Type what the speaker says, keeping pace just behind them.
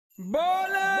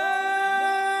बोले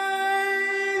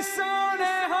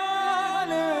सोने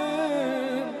हाल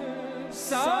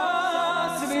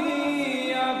सासवी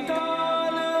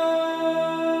अकाल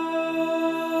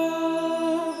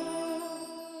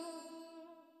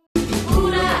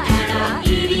पूरा एड़ा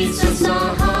ईड़ी ससा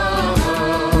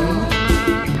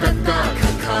कक्का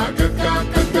खखा गगा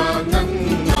गगा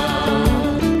नन्ना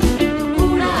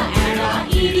पूरा एड़ा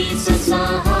ईड़ी ससा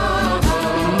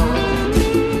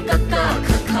कक्का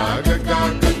खखा गगा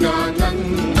गगा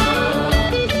नन्ना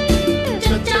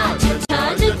चचा चचा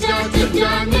चचा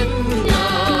चचा नन्ना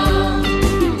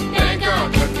एगा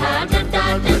खखा गगा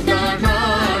गगा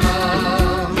नाना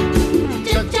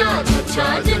चचा चचा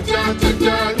चचा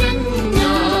चचा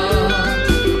नन्ना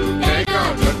एगा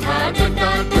खखा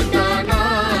गगा गगा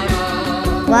नाना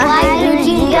वाहिगुरु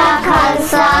जी का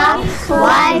खालसा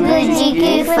वाहिगुरु जी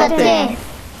की फतेह।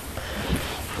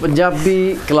 पंजाबी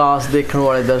क्लास देखने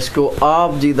वाले दर्शकों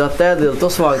आप जी का तह दिल तो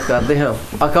स्वागत करते हैं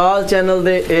अकाल चैनल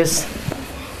के इस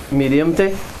मीडियम ते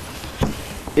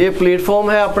ये प्लेटफॉर्म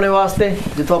है अपने वास्ते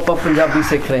जितों आप पंजाबी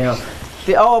सीख रहे हैं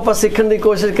तो आओ आप सीखने की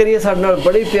कोशिश करिए साडे नाल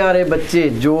बड़े प्यारे बच्चे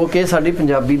जो कि साडी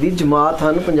पंजाबी की जमात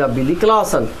हैं पंजाबी की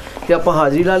क्लास हैं तो आप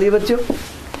हाजिरी ला लिए बच्चों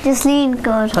जसलीन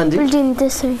कौर हाँ जी बलजिंदर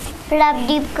सिंह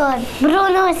प्रभदीप कौर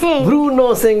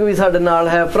ब्रूनो सिंह भी साडे नाल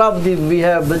है प्रभदीप भी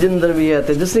है बलजिंदर भी है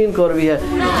ते जसलीन कौर भी है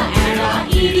एड़ा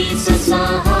ईड़ी ससा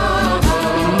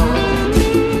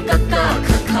कक्का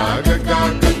खखा गगा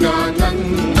गगा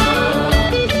नन्ना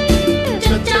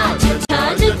चचा चचा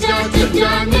चचा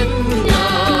चचा नन्ना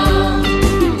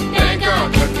एगा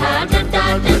खखा गगा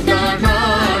गगा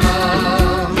नाना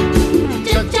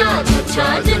चचा चचा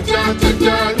चचा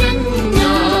चचा नन्ना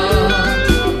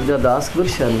दास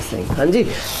गुरशन सिंह हाँ जी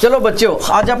चलो बच्चों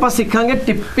अज आप सीखांगे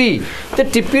टिप्पी ते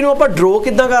टिप्पी नूं आपां ड्रॉ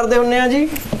किद्दां करदे हुंदे आ जी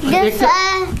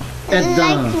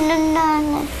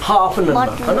हाफ नन्ना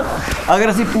है ना अगर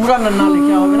असीं पूरा नन्ना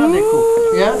लिखिया होवे ना देखो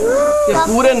ते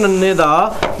पूरे नन्ने दा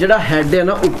जिहड़ा हैड है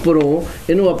ना उपरों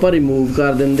इहनूं आपां रिमूव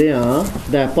कर दिंदे आ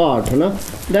दैट पार्ट है ना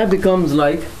दैट बिकम्स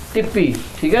लाइक टिप्पी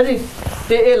ठीक है जी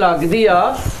ते इह लगदी आ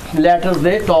लैटर्स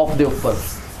दे टॉप दे उपर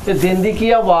ते दिंदी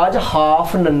की आवाज़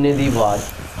हाफ नन्ने दी आवाज़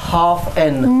हाफ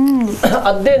एन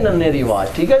अद्धे नन्ने की आवाज़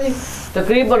ठीक है जी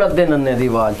तकरीबन अद्धे नन्ने की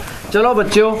आवाज़ चलो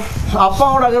बच्चों आप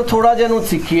हुण अगर थोड़ा जिहा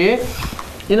सीखिए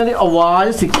इन्हां दी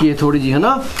आवाज़ सीखिए थोड़ी जी है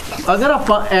ना अगर आप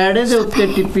ऐड़े के उत्ते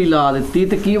टिप्पी ला दी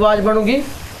तो की आवाज़ बनूगी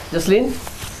जसलीन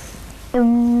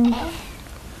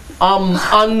अन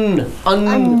अन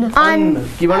अन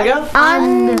की बन गया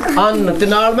अन ते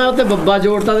नाल मैं उत्ते बब्बा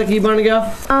जोड़ता तो की बन गया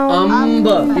अंब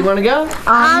की बन गया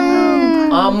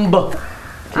अंब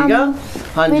ठीक है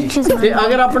हाँ जी ते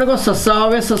अगर अपने को सस्सा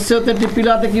होवे सस्से उत्ते टिप्पी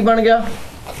लाते की बन गया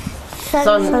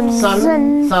सन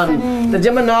सन सन ते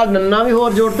जे मैं नाल नन्ना भी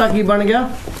होर जोड़ता की बन गया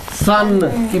सन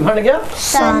की बन गया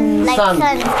सन सन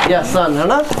या सन है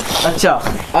ना अच्छा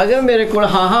अगर मेरे को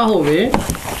हाहा होवे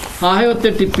हाहे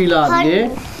उत्ते टिप्पी ला दिए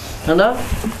है ना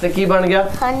ते की बन गया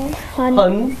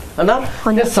हन है ना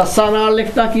ते सस्सा नाल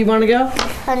लिखता की बन गया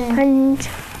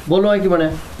बोलो है की बने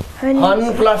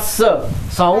हन प्लस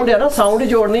साउंड है ना साउंड ही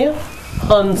जोड़नी है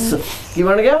हंस की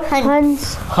बन गया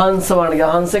हंस बन गया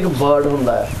हंस एक बर्ड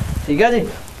होता है ठीक है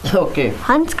जी ओके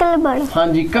हंस का बर्ड हाँ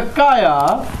जी कक्का आ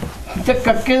ते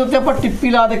कक्के दे उत्ते ਆਪਾਂ टिप्पी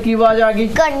ला दे की आवाज आ गई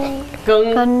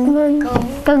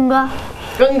कंगा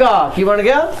कंगा की बन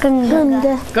गया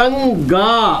कंगा कंगा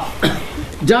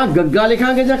जा गग्गा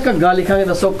लिखांगे जा कग्गा लिखांगे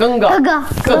दसो कंगा कग्गा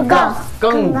कंगा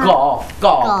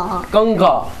का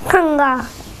कंगा कंगा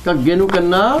कग्गे नू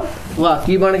कन्ना वाह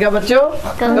की बन गया बच्चों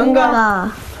कंगा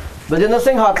बलजिंदर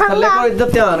सिंह हाथ थल्ले करो इधर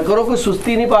ध्यान करो कोई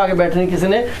सुस्ती नहीं पा के बैठनी किसी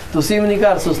ने तुसी भी नहीं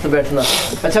घर सुस्त बैठना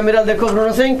अच्छा मेरा देखो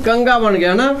ब्रूनो सिंह कंगा बन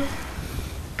गया ना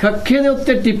खखे दे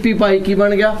उत्ते टिप्पी पाई की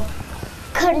बन गया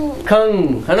खंग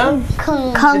है ना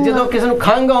ਜਦੋਂ ਕਿਸੇ ਨੂੰ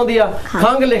ਖੰਗ ਆਉਂਦੀ ਆ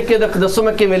ਖੰਗ ਲਿਖ ਕੇ ਦੱਸੋ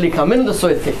ਮੈਂ ਕਿਵੇਂ ਲਿਖਾਂ ਮੈਨੂੰ ਦੱਸੋ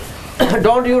ਇੱਥੇ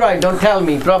don't you write don't tell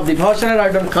me probably how should I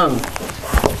write on ਖੰਗ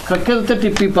ਖੱਕੇ ਉੱਤੇ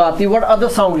ਟਿੱਪੀ ਪਾਤੀ what other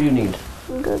sound you need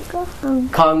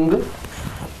ਖੰਗ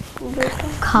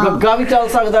ਗੱਗਾ ਵੀ ਚੱਲ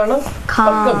ਸਕਦਾ ਨਾ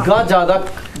ਗੱਗਾ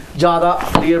ਜ਼ਿਆਦਾ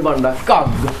ਕਲੀਅਰ ਬਣਦਾ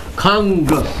ਕੱਗ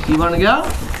ਖੰਗ ਕੀ ਬਣ ਗਿਆ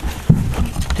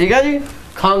ਠੀਕ ਹੈ ਜੀ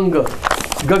ਖੰਗ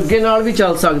ਗੱਗੇ ਨਾਲ ਵੀ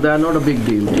ਚੱਲ ਸਕਦਾ not a big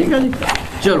deal ਠੀਕ ਹੈ ਜੀ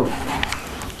ਚਲੋ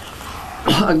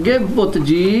ਅੱਗੇ ਪੁੱਤ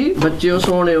ਜੀ ਬੱਚਿਓ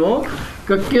ਸੋਹਣਿਓ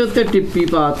ਕੱਕੇ ਉੱਤੇ ਟਿੱਪੀ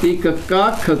ਪਾਤੀ ਕੱਕਾ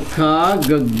ਖੱਖਾ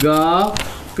ਗੱਗਾ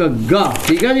ਕੱਗਾ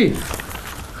ਠੀਕ ਹੈ ਜੀ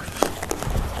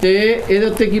ਤੇ ਇਹਦੇ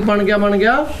ਉੱਤੇ ਕੀ ਬਣ ਗਿਆ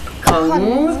ਖੰਗ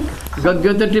ਗੱਗੇ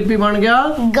ਉੱਤੇ ਟਿੱਪੀ ਬਣ ਗਿਆ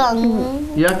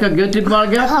ਗੰਗ ਜਾਂ ਕੱਗੇ ਟਿੱਪੀ ਬਣ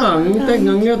ਗਿਆ ਖੰਗ ਤੇ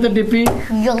ਗੰਗੇ ਉੱਤੇ ਟਿੱਪੀ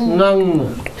ਗੰਗ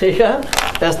ਠੀਕ ਹੈ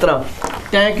ਇਸ ਤਰ੍ਹਾਂ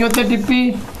ਟੈਂਕੇ ਉੱਤੇ ਟਿੱਪੀ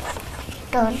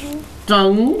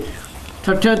ਟੰਗ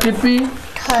ਠੱਠੇ ਟਿੱਪੀ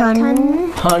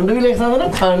ठंड भी लिख सकते ना,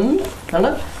 ठंड है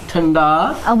ना, ठंडा।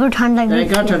 अब ठंड लग टै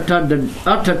का ठट्ठा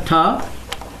ठट्ठा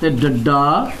ते डड्डा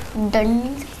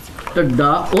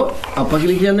ढड्डा। ਉਹ ਆਪਾਂ ਕੀ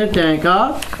ਲਿਖ ਜਾਂਦੇ ਟੈ ਕਾ,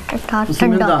 ਤੁਸੀਂ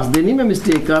ਮੈਨੂੰ ਦੱਸ ਦੇ ਨਹੀਂ, ਮੈਂ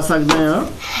ਮਿਸਟੇਕ ਕਰ ਸਕਦਾ ਹਾਂ।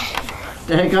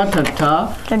 ਟੈ ਕਾ ਠੱਠਾ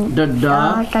ਡੱਡਾ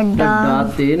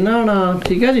ਡੱਡਾ ਤੇ ਨਾਣਾ,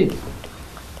 ਠੀਕ ਹੈ ਜੀ।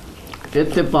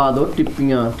 ਇੱਥੇ ਪਾ ਦੋ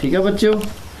ਟਿੱਪੀਆਂ, ਠੀਕ ਹੈ ਬੱਚਿਓ।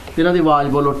 ਇਹਨਾਂ ਦੀ ਆਵਾਜ਼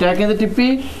ਬੋਲੋ। ਟੈ ਕਹਿੰਦੇ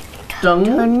ਟਿੱਪੀ, ਟੰਗ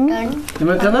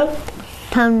ਜਿਵੇਂ ਕਹਿੰਦਾ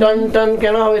ਟਨ ਟਨ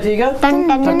ਕਹਿਣਾ ਹੋਵੇ, ਠੀਕ ਹੈ।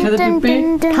 ਠੱਠੇ ਤੇ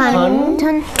ਟਿੱਪੀ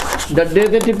ਠਨ, ਡੱਡੇ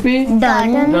ਤੇ ਟਿੱਪੀ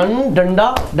ਡਨ,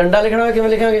 ਡੰਡਾ ਡੰਡਾ ਲਿਖਣਾ ਹੋਵੇ ਕਿਵੇਂ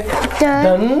ਲਿਖਾਂਗੇ?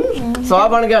 ਡਨ। ਸਵਾ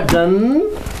ਬਣ ਗਿਆ ਡਨ।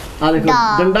 ਆ ਦੇਖੋ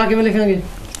ਡੰਡਾ ਕਿਵੇਂ ਲਿਖਾਂਗੇ?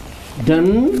 ਡਨ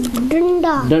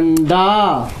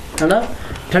ਡੰਡਾ, ਹੈ ਨਾ।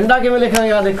 ਠੰਡਾ ਕਿਵੇਂ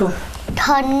ਲਿਖਾਂਗੇ? ਆ ਦੇਖੋ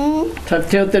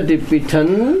ਠੱਠੇ ਉੱਤੇ ਟਿੱਪੀ ਠਨ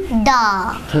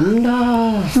ਠੰਡਾ।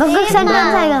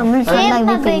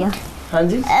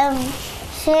 ਹਾਂਜੀ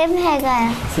सेम हैगा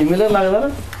ਸਿਮਿਲਰ ਲੱਗਦਾ ਨਾ,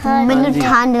 ਮੈਨੂੰ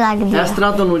ਠੰਡ ਲੱਗਦੀ ਹੈ। ਇਸ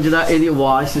ਤਰ੍ਹਾਂ ਤੁਹਾਨੂੰ ਜਿਹੜਾ ਇਹਦੀ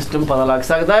ਆਵਾਜ਼ ਸਿਸਟਮ ਪਤਾ ਲੱਗ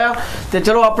ਸਕਦਾ ਆ। ਤੇ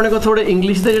ਚਲੋ ਆਪਣੇ ਕੋਲ ਥੋੜੇ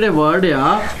ਇੰਗਲਿਸ਼ ਦੇ ਜਿਹੜੇ ਵਰਡ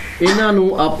ਆ, ਇਹਨਾਂ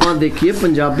ਨੂੰ ਆਪਾਂ ਦੇਖੀਏ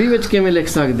ਪੰਜਾਬੀ ਵਿੱਚ ਕਿਵੇਂ ਲਿਖ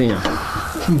ਸਕਦੇ ਆ।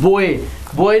 ਬੋਏ,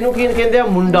 ਬੋਏ ਨੂੰ ਕੀ ਕਹਿੰਦੇ ਆ?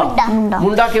 ਮੁੰਡਾ।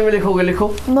 ਮੁੰਡਾ ਕਿਵੇਂ ਲਿਖੋਗੇ?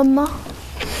 ਲਿਖੋ ਮੰਮਾ।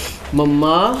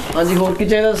 ਮੰਮਾ। ਹਾਂਜੀ ਹੋਰ ਕੀ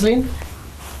ਚਾਹੀਦਾ ਅਸਲੀਨ?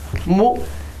 ਮੁ,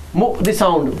 ਮੁ ਦੀ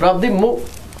ਸਾਊਂਡ, ਪ੍ਰਭ ਦੀ ਮੁ।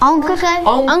 Uncle.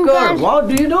 Wow,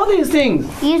 do you know these things?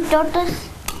 You taught us.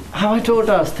 How I taught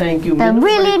us, thank you। ਮੈਨੂੰ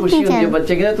ਬੜੀ ਖੁਸ਼ੀ ਹੁੰਦੀ ਹੈ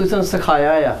ਬੱਚੇ ਕਹਿੰਦੇ ਤੁਸੀਂ ਸਾਨੂੰ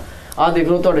ਸਿਖਾਇਆ ਆ। ਆਹ ਦੇਖ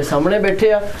ਲਓ ਤੁਹਾਡੇ ਸਾਹਮਣੇ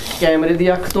ਬੈਠੇ ਆ, ਕੈਮਰੇ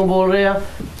ਦੀ ਅੱਖ ਤੋਂ ਬੋਲ ਰਹੇ ਆ,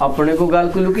 ਆਪਣੇ ਕੋਲ ਗੱਲ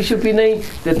ਕੋਈ ਲੁਕੀ ਛੁਪੀ ਨਹੀਂ,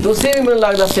 ਤੇ ਤੁਸੀਂ ਵੀ ਮੈਨੂੰ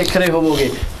ਲੱਗਦਾ ਸਿੱਖ ਰਹੇ ਹੋਵੋਗੇ।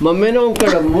 ਮੰਮੀ ਨੂੰ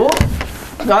ਕੜਮੋ।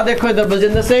 ਆਹ ਦੇਖੋ ਇਧਰ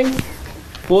ਬਲਜਿੰਦਰ ਸਿੰਘ,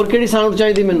 ਹੋਰ ਕਿਹੜੀ ਸਾਊਂਡ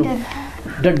ਚਾਹੀਦੀ ਮੈਨੂੰ?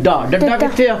 ਡੱਡਾ। ਡੱਡਾ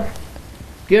ਕਿੱਥੇ ਆ?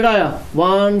 ਕਿਹੜਾ ਆ?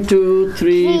 1 2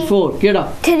 3 4 ਕਿਹੜਾ?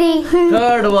 3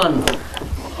 ਥਰਡ ਵਨ।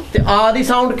 ਤੇ ਆ ਦੀ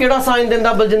ਸਾਊਂਡ ਕਿਹੜਾ ਸਾਈਨ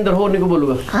ਦਿੰਦਾ ਬਲਜਿੰਦਰ? ਹੋਰ ਨਹੀਂ ਕੋ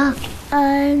ਬੋਲੂਗਾ?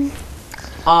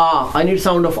 I need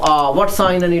sound of what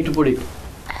sign I need to put it?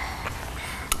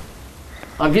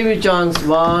 I'll give you a chance.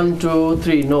 1 2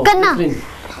 3 no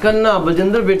ਕੰਨਾ।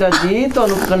 ਬਲਜਿੰਦਰ ਬੇਟਾ ਜੀ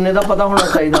ਤੁਹਾਨੂੰ ਕੰਨੇ ਦਾ ਪਤਾ ਹੋਣਾ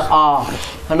ਚਾਹੀਦਾ।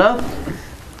 ਹੈ ਨਾ।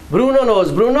 Bruno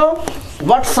knows. Bruno,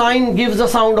 what sign gives the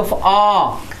sound of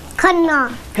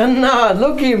kanna?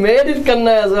 Look, he made it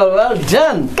kanna as well. Well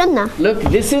done. Kanna. Look,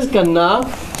 this is kanna.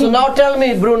 So now tell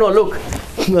me, Bruno, look,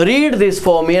 read this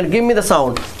for me and give me the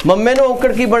sound. ਮੰਮੇ ਨੂੰ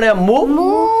ਔਂਕੜ ਕੀ ਬਣਿਆ? ਮੂ।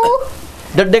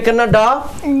 ਡੱਡੇ ਕੰਨਾ ਡਾ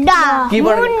ਕੀ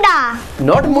ਬਣ ਗਿਆ?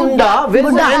 not ਮੁੰਡਾ। where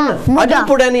is the n? I didn't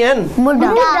put any n.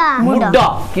 ਮੁੱਡਾ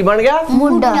ਕੀ ਬਣ ਗਿਆ?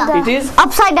 it is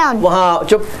upside down. ਹਾਂ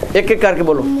ਚੁੱਪ, ਇੱਕ ਇੱਕ ਕਰਕੇ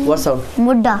ਬੋਲੋ। what sound?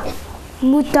 ਮੁੱਡਾ।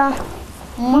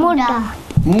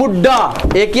 ਮੁੱਡਾ।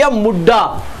 ਇੱਕ ਜਾਂ ਮੁੱਡਾ।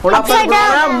 ਹੁਣ ਆਪਾਂ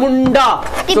ਬੋਲਣਾ ਮੁੰਡਾ।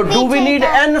 so do we need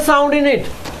n sound in it?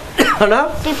 ਹਨਾ।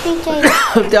 ਟਿੱਪੀ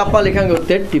ਚਾਹੀਦੀ ਤੇ ਆਪਾਂ ਲਿਖਾਂਗੇ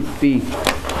ਉੱਤੇ ਟਿੱਪੀ।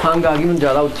 ਖੰਗ ਆ ਗਈ ਹੁਣ,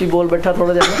 ਜ਼ਿਆਦਾ ਉੱਚੀ ਬੋਲ ਬੈਠਾ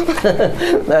ਥੋੜਾ ਜਿਹਾ।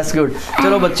 That's good.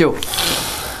 ਚਲੋ ਬੱਚਿਓ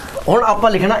ਹੁਣ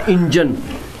ਆਪਾਂ ਲਿਖਣਾ ਇੰਜਨ।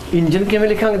 ਇੰਜਨ ਕਿਵੇਂ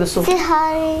ਲਿਖਾਂਗੇ ਦੱਸੋ?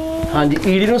 ਸਿਹਾਰੀ। ਹਾਂਜੀ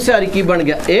ਈੜੀ ਨੂੰ ਸਿਹਾਰੀ ਕੀ ਬਣ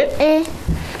ਗਿਆ?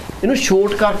 ਇਹਨੂੰ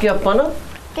ਸ਼ੋਰਟ ਕਰਕੇ ਆਪਾਂ ਨਾ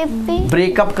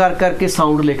ਬ੍ਰੇਕਅਪ ਕਰ ਕਰਕੇ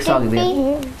ਸਾਊਂਡ ਲਿਖ ਸਕਦੇ ਆ,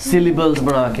 ਸਿਲੇਬਲਸ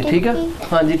ਬਣਾ ਕੇ, ਠੀਕ ਹੈ।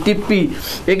 ਹਾਂਜੀ ਟਿੱਪੀ।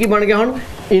 ਇਹ ਕੀ ਬਣ ਗਿਆ ਹੁਣ?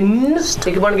 ਇਨ।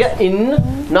 ਇੱਕ ਬਣ ਗਿਆ ਇਨ।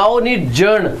 ਨਾਓ ਨੀਡ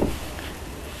ਜਰਨ।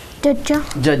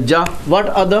 ਜੱਜਾ।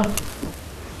 ਵਾਟ ਅਦਰ?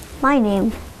 ਮਾਈ ਨੇਮ।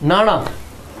 ਨਾਣਾ।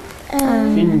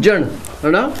 ਇੰਜਣ ਹੈ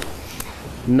ਨਾ।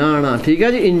 ਨਾਣਾ, ਠੀਕ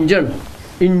ਹੈ ਜੀ। ਇੰਜਣ।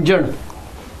 ਇੰਜਣ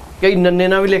ਕਈ ਨੰਨੇ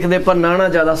ਨਾਲ ਵੀ ਲਿਖਦੇ, ਪਰ ਨਾਣਾ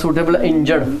ਜ਼ਿਆਦਾ ਸੂਟੇਬਲ।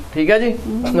 ਇੰਜਣ, ਠੀਕ ਹੈ ਜੀ।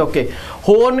 ਓਕੇ।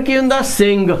 ਹੋਰਨ ਕੀ ਹੁੰਦਾ?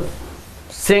 ਸਿੰਘ।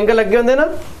 ਸਿੰਘ ਲੱਗੇ ਹੁੰਦੇ ਨਾ।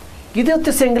 ਕਿਹਦੇ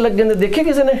ਉੱਤੇ ਸਿੰਘ ਲੱਗੇ ਹੁੰਦੇ ਦੇਖੇ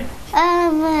ਕਿਸੇ ਨੇ?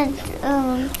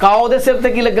 ਕਾਓ ਦੇ ਸਿਰ ਤੇ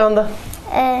ਕੀ ਲੱਗਾ ਹੁੰਦਾ?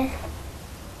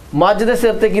 ਮੱਝ ਦੇ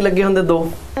ਸਿਰ ਤੇ ਕੀ ਲੱਗੇ ਹੁੰਦੇ? ਦੋ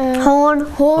ਹੋਰਨ।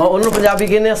 ਉਹਨੂੰ ਪੰਜਾਬੀ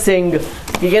ਕਹਿੰਦੇ ਆ ਸਿੰਘ।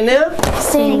 ਕੀ ਕਹਿੰਦੇ ਆ?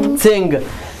 ਸਿੰਘ।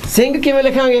 ਸਿੰਘ ਕਿਵੇਂ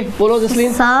ਲਿਖਾਂਗੇ? ਬੋਲੋ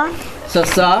ਜਸਲੀਨ।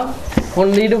 ਸੱਸਾ। ਹੁਣ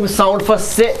ਨੀਡ ਸਾਊਂਡ ਫॉर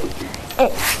ਸੇ।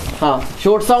 हाँ,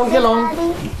 short sound के long?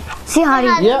 सिहारी.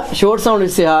 Yeah, short sound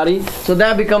is sihari. So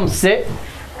that becomes se.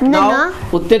 Now,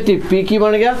 उत्ते टिप्पी की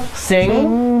बन गया? Sing.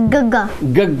 Gagga.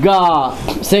 Gagga.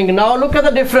 Sing. Now look at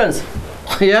the difference.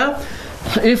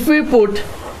 Yeah. If we put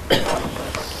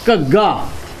Gagga,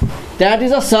 that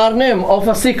is a surname of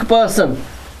a Sikh person.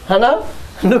 Hana?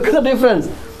 Look at the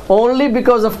difference. Only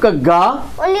because of Gagga.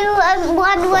 Only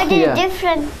one word is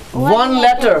different. One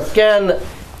letter can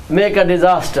make a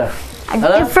disaster.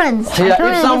 Difference. Yeah,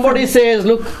 if somebody says,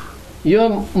 look,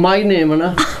 you're my name,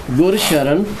 na?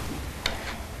 Gursharan.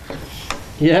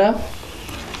 Yeah.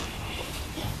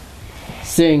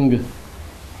 Sing.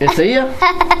 Is it?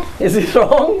 Is it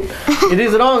wrong? It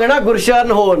is wrong, na?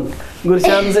 Gursharan Hon.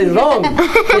 Gursharan is wrong.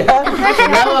 Yeah. So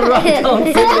never write down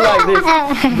sing like this.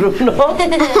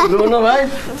 Bruno,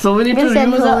 right? So we need to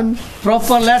use a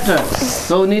proper letter.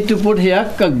 So we need to put here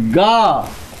Kagga.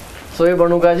 ਸੋ ਇਹ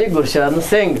ਬਣੂਗਾ ਜੀ ਗੁਰਸ਼ਰਨ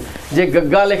ਸਿੰਘ। ਜੇ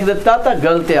ਗੱਗਾ ਲਿਖ ਦਿੱਤਾ ਤਾਂ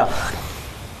ਗਲਤ ਆ।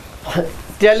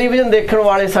 Television ਦੇਖਣ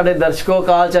ਵਾਲੇ ਸਾਡੇ ਦਰਸ਼ਕੋ,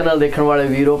 ਅਕਾਲ ਚੈਨਲ ਦੇਖਣ ਵਾਲੇ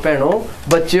ਵੀਰੋ ਭੈਣੋ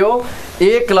ਬੱਚਿਓ,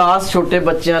 ਇਹ ਕਲਾਸ ਛੋਟੇ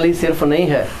ਬੱਚਿਆਂ ਲਈ ਸਿਰਫ ਨਹੀਂ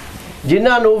ਹੈ।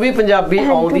 ਜਿਨ੍ਹਾਂ ਨੂੰ ਵੀ ਪੰਜਾਬੀ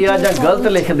ਆਉਂਦੀ ਆ ਜਾਂ ਗਲਤ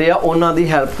ਲਿਖਦੇ ਆ ਉਹਨਾਂ ਦੀ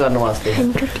ਹੈਲਪ ਕਰਨ ਵਾਸਤੇ।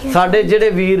 ਸਾਡੇ ਜਿਹੜੇ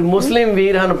ਵੀਰ ਮੁਸਲਿਮ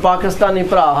ਵੀਰ ਹਨ, ਪਾਕਿਸਤਾਨੀ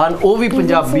ਭਰਾ ਹਨ, ਉਹ ਵੀ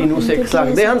ਪੰਜਾਬੀ ਨੂੰ ਸਿੱਖ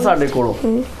ਸਕਦੇ ਹਨ ਸਾਡੇ ਕੋਲੋਂ।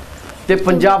 ਤੇ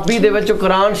ਪੰਜਾਬੀ ਦੇ ਵਿੱਚ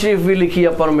ਕੁਰਾਨ ਸ਼ਰੀਫ ਵੀ ਲਿਖੀ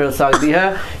ਆਪਾਂ ਨੂੰ ਮਿਲ ਸਕਦੀ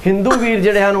ਹੈ। ਹਿੰਦੂ ਵੀਰ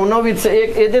ਜਿਹੜੇ ਹਨ ਉਹਨਾਂ ਵੀ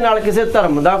ਇਹਦੇ ਨਾਲ ਕਿਸੇ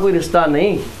ਧਰਮ ਦਾ ਕੋਈ ਰਿਸ਼ਤਾ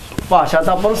ਨਹੀਂ। ਭਾਸ਼ਾ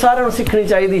ਤਾਂ ਆਪਾਂ ਨੂੰ ਸਾਰਿਆਂ ਨੂੰ ਸਿੱਖਣੀ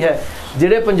ਚਾਹੀਦੀ ਹੈ।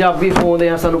 ਜਿਹੜੇ ਪੰਜਾਬੀ ਪਾਉਂਦੇ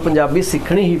ਆ ਸਾਨੂੰ ਪੰਜਾਬੀ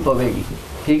ਸਿੱਖਣੀ ਹੀ ਪਵੇਗੀ,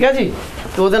 ਠੀਕ ਹੈ ਜੀ।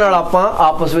 ਤੇ ਉਹਦੇ ਨਾਲ ਆਪਾਂ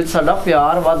ਆਪਸ ਵਿੱਚ ਸਾਡਾ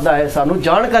ਪਿਆਰ ਵੱਧਦਾ ਹੈ, ਸਾਨੂੰ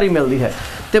ਜਾਣਕਾਰੀ ਮਿਲਦੀ ਹੈ।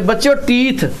 ਤੇ ਬੱਚਿਓ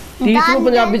ਟੀਥ ਨੂੰ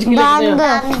ਪੰਜਾਬੀ ਚ ਕੀ ਲਿਖਦੇ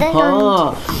ਆ?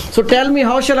 ਹਾਂ, ਸੋ ਟੈਲ ਮੀ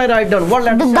how shell I right down what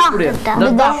letter shell I put?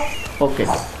 ਦੱਦਾ। Okay,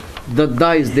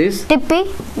 ਦੱਦਾ is this.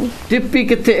 ਟਿੱਪੀ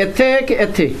ਕਿੱਥੇ? ਇੱਥੇ ਕਿ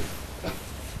ਇੱਥੇ?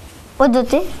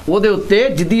 ਉਹਦੇ ਉੱਤੇ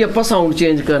ਜਿੱਦੀ ਆਪਾਂ ਸਾਊਂਡ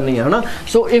ਚੇਂਜ ਕਰਨੀ ਹੈ ਹਨਾ।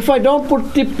 ਸੋ if I don't put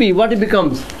ਟਿੱਪੀ what it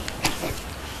becomes?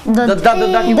 ਦੱਦਾ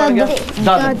ਕੀ ਬਣ ਗਿਆ?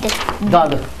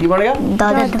 ਦਦ ਕੀ ਬਣ ਗਿਆ?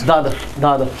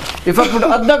 ਦਦ। ਇਫ ਆਈ ਪੁੱਟ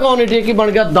ਅੱਧਾ ਕੌਣ ਇਟ ਕੀ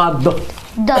ਬਣ ਗਿਆ? ਦਦ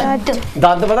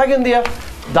ਪਤਾ ਕੀ ਹੁੰਦੀ ਆ?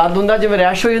 ਦਦ ਹੁੰਦਾ ਜਿਵੇਂ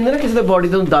ਰੈਸ਼ ਹੋ ਜਾਂਦੇ ਨਾ ਕਿਸੇ ਦੇ ਬੋਡੀ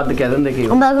ਤੋਂ, ਦਦ ਕਹਿ ਦਿੰਦੇ ਕਿ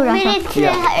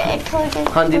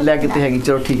ਹਾਂਜੀ ਲੈਗ ਤੇ ਹੈਗੀ।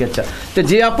 ਚਲੋ ਠੀਕ ਹੈ, ਅੱਛਾ। ਤੇ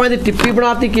ਜੇ ਆਪਾਂ ਇਹਦੀ ਟਿੱਪੀ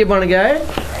ਬਣਾਤੀ ਕੀ ਬਣ ਗਿਆ ਹੈ?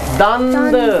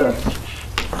 ਦੰਦ।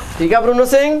 ਠੀਕ ਹੈ ਬਰੂਨੋ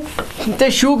ਸਿੰਘ। ਤੇ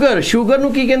ਸ਼ੂਗਰ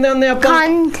ਨੂੰ ਕੀ ਕਹਿੰਦੇ ਹੁੰਦੇ ਆਪਾਂ?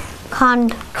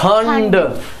 ਖੰਡ।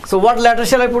 ਸੋ ਵਾਟ ਲੈਟਰ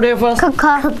ਸ਼ੈਲ ਆਈ ਪੁੱਟ ਹੇਅਰ ਫਰਸਟ?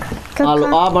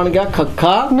 ਆਲੋ ਆ ਬਣ ਗਿਆ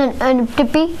ਖੱਖਾ।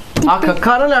 ਟਿੱਪੀ ਆ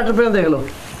ਖੱਖਾ ਨਾ ਲੈਟਰ ਪੇ ਦੇਖ ਲਓ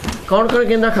ਕੌਣ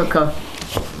ਕਹਿੰਦਾ ਖੱਖਾ।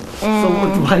 So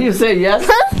why you say yes?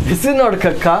 This is not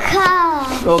kakha.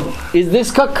 So is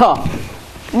this kakha?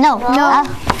 No.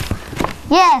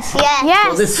 Yes.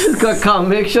 So this is kakha.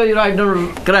 Make sure you write down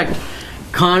correct.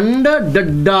 ਖੰਡ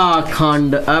ਡੱਡਾ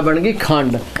ਖੰਡ ਆ ਬਣ ਗਈ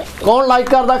ਖੰਡ। ਕੌਣ ਲਾਈਕ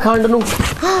ਕਰਦਾ ਖੰਡ ਨੂੰ?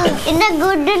 ਇੰਨਾ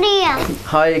ਗੁੱਡ ਨਹੀਂ ਆ।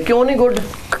 ਹਾਏ ਕਿਉਂ ਨਹੀਂ ਗੁੱਡ?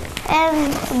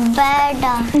 ਬੈਡ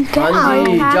ਆ।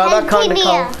 ਹਾਂਜੀ ਜ਼ਿਆਦਾ ਖੰਡ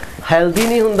ਖਾਓ, ਹੈਲਦੀ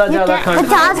ਨਹੀਂ ਹੁੰਦਾ ਜ਼ਿਆਦਾ ਖੰਡ।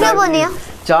 ਚਾਹ ਕਿਉਂ ਪਾਉਂਦੇ ਆ?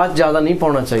 ਚਾਹ ਜ਼ਿਆਦਾ ਨਹੀਂ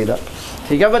ਪਾਉਣਾ ਚਾਹੀਦਾ,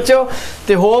 ਠੀਕ ਹੈ ਬੱਚਿਓ।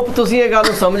 ਤੇ ਹੋਪ ਤੁਸੀਂ ਇਹ ਗੱਲ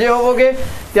ਨੂੰ ਸਮਝੇ ਹੋਵੋਗੇ।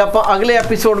 ਤੇ ਆਪਾਂ ਅਗਲੇ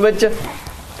ਐਪੀਸੋਡ ਵਿੱਚ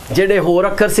ਜਿਹੜੇ ਹੋਰ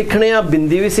ਅੱਖਰ ਸਿੱਖਣੇ ਆ,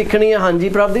 ਬਿੰਦੀ ਵੀ ਸਿੱਖਣੀ ਆ। ਹਾਂਜੀ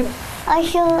ਪ੍ਰਭਦੀਪ,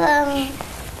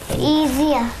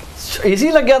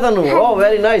 ਈਜ਼ੀ ਲੱਗਿਆ ਤੁਹਾਨੂੰ? ਓ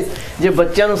ਵੈਰੀ ਨਾਈਸ। ਜੇ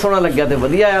ਬੱਚਿਆਂ ਨੂੰ ਸੋਹਣਾ ਲੱਗਿਆ ਤੇ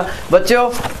ਵਧੀਆ ਆ।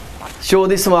 ਬੱਚਿਓ ਸ਼ੋਅ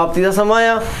ਦੀ ਸਮਾਪਤੀ ਦਾ ਸਮਾਂ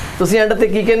ਆ। ਤੁਸੀਂ ਐਂਡ ਤੇ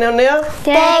ਕੀ ਕਹਿੰਦੇ ਹੁੰਦੇ ਆ?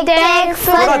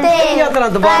 ਥੋੜਾ ਵਧੀਆ ਤਰ੍ਹਾਂ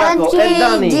ਦੁਬਾਰਾ ਕਹੋ,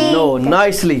 ਏਦਾਂ ਨਹੀਂ। ਨੋ,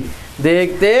 ਨਾਈਸਲੀ।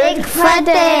 देखते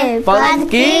पंथ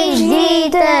की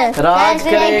जीत, राज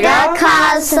करेगा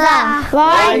खालसा,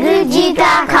 वाहिगुरु जी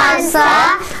का खालसा,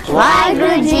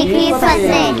 वाहिगुरु जी की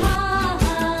फतेह।